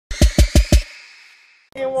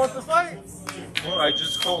He didn't want to fight? Well, I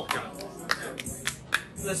just called him.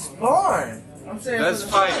 The sparring. I'm saying that's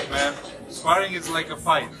fight, man. Sparring is like a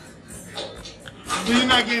fight. So you're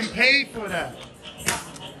not getting paid for that?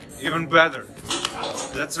 Even better.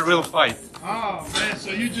 That's a real fight. Oh, man,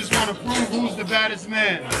 so you just want to prove who's the baddest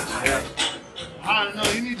man? Yeah. I don't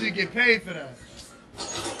know, you need to get paid for that.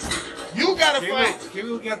 You gotta fight. He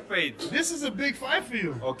will get paid. This is a big fight for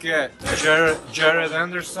you. Okay, Jared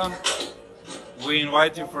Anderson, we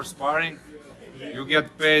invite you for sparring. You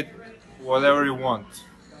get paid whatever you want.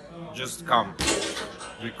 Just come.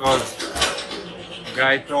 Because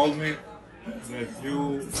guy told me that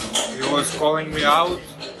he was calling me out.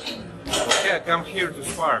 Okay, come here to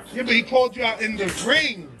spar. Yeah, but he called you out in the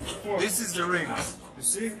ring. This is the ring. You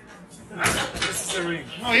see? This is the ring.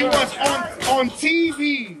 No, he was on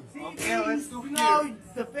TV. Okay, let's do you know,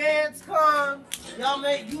 the fans come.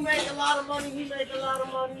 You make a lot of money. He make a lot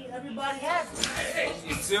of money. Everybody happy.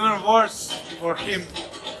 It's even worse for him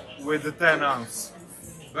with the 10 ounce.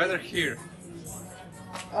 Better here.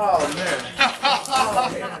 Oh man. Oh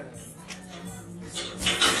man.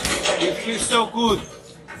 If he's so good,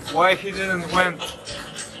 why he didn't went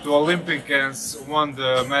to Olympic and won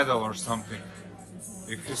the medal or something?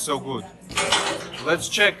 If he's so good. Let's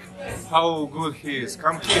check how good he is.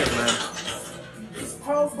 Come here, man. It's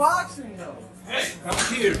pro boxing though.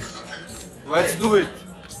 Come here. Let's do it.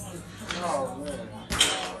 Oh man.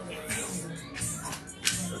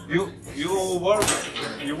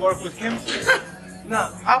 You work with him?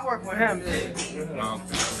 No, I work with him. No.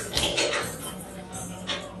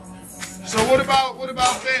 So what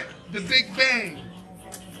about the Big Bang?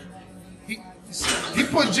 He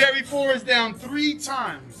put Jerry Forrest down 3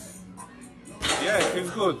 times. Yeah, he's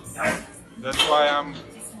good. That's why I'm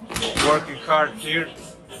working hard here.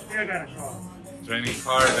 Yeah, I got a call. Training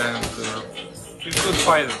hard, and he's a good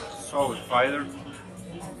fighter, solid fighter.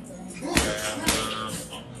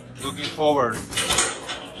 And looking forward.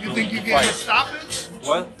 You think you're getting a stoppage?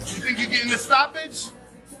 What? You think you're getting a stoppage?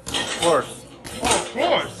 Of course. Oh, of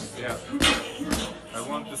course. Yeah. I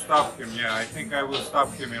want to stop him. Yeah, I think I will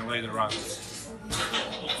stop him in later rounds.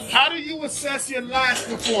 How do you assess your last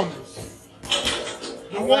performance?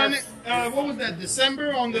 The one, what was that?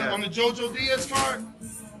 December on the Jojo Diaz card?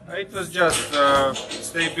 It was just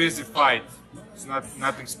stay busy fight. It's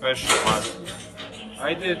nothing special, but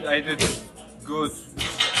I did good.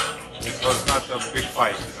 It was not a big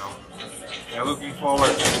fight, you know. I'm looking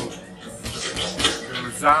forward to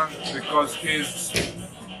Zhang because he's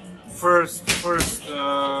first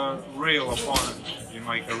real opponent in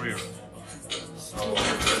my career. So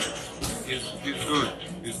he's good.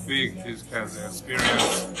 He's big. He has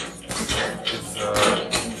experience. He's a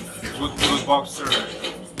good boxer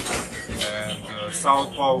and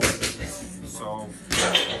southpaw. So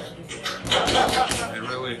I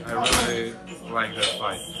really like that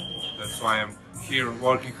fight. That's why I'm here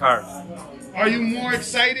working hard. Are you more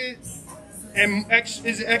excited and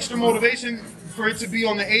is it extra motivation for it to be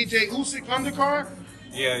on the AJ Usyk undercard?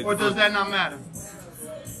 Yeah. Or does that not matter?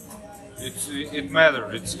 It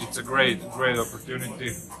matters. It's a great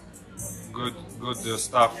opportunity. Good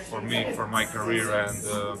stuff for me, for my career, and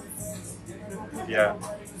yeah,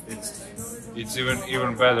 it's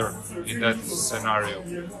even better in that scenario.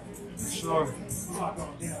 Sure.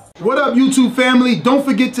 What up, YouTube family? Don't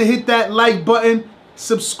forget to hit that like button.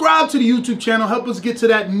 Subscribe to the YouTube channel. Help us get to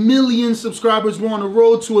that 1 million subscribers. We're on the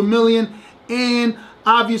road to 1 million. And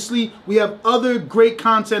obviously, we have other great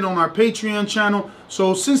content on our Patreon channel.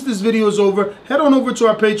 So since this video is over, head on over to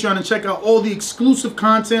our Patreon and check out all the exclusive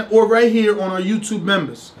content or right here on our YouTube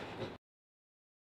members.